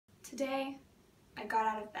Today, I got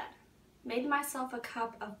out of bed, made myself a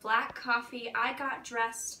cup of black coffee, I got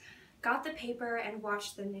dressed, got the paper, and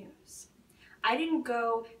watched the news. I didn't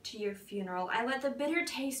go to your funeral. I let the bitter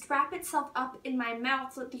taste wrap itself up in my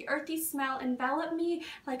mouth, let the earthy smell envelop me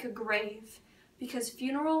like a grave, because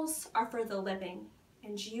funerals are for the living,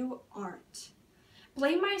 and you aren't.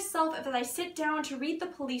 Blame myself if I sit down to read the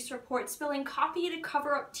police report, spilling coffee to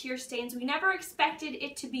cover up tear stains. We never expected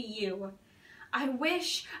it to be you. I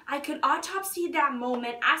wish I could autopsy that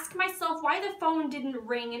moment, ask myself why the phone didn't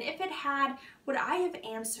ring, and if it had, would I have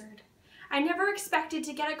answered? I never expected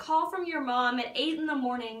to get a call from your mom at 8 in the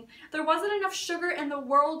morning. There wasn't enough sugar in the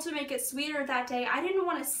world to make it sweeter that day. I didn't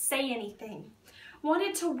want to say anything.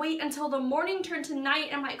 Wanted to wait until the morning turned to night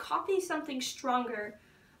and my coffee something stronger.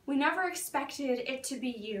 We never expected it to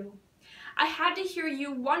be you. I had to hear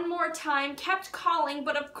you one more time, kept calling,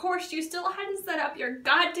 but of course you still hadn't set up your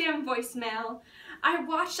goddamn voicemail. I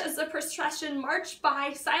watched as the procession marched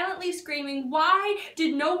by, silently screaming, why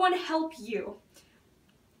did no one help you?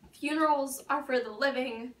 Funerals are for the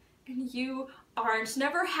living, and you aren't.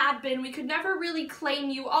 Never had been. We could never really claim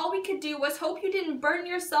you. All we could do was hope you didn't burn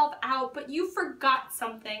yourself out, but you forgot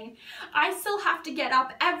something. I still have to get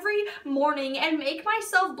up every morning and make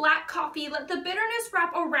myself black coffee, let the bitterness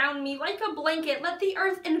wrap around me like a blanket, let the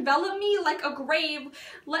earth envelop me like a grave.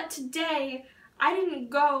 Let today, I didn't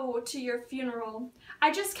go to your funeral.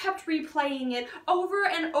 I just kept replaying it over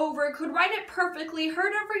and over, could write it perfectly,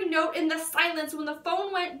 heard every note in the silence when the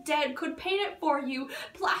phone went dead, could paint it for you,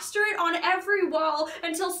 plaster it on every wall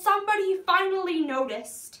until somebody finally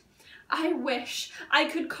noticed. I wish I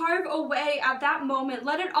could carve away at that moment,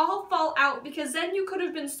 let it all fall out, because then you could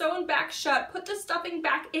have been sewn back shut, put the stuffing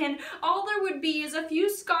back in. All there would be is a few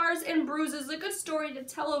scars and bruises, a good story to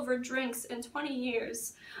tell over drinks in 20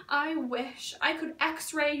 years. I wish I could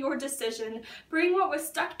x-ray your decision, bring what was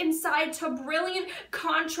stuck inside to brilliant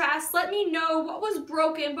contrast, let me know what was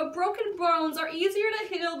broken, but broken bones are easier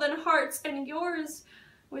to heal than hearts, and yours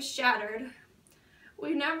was shattered.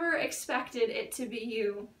 We never expected it to be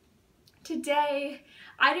you. Today,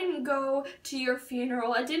 I didn't go to your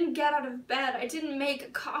funeral. I didn't get out of bed. I didn't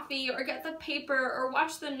make coffee or get the paper or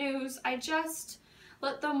watch the news. I just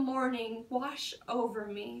let the mourning wash over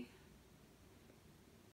me.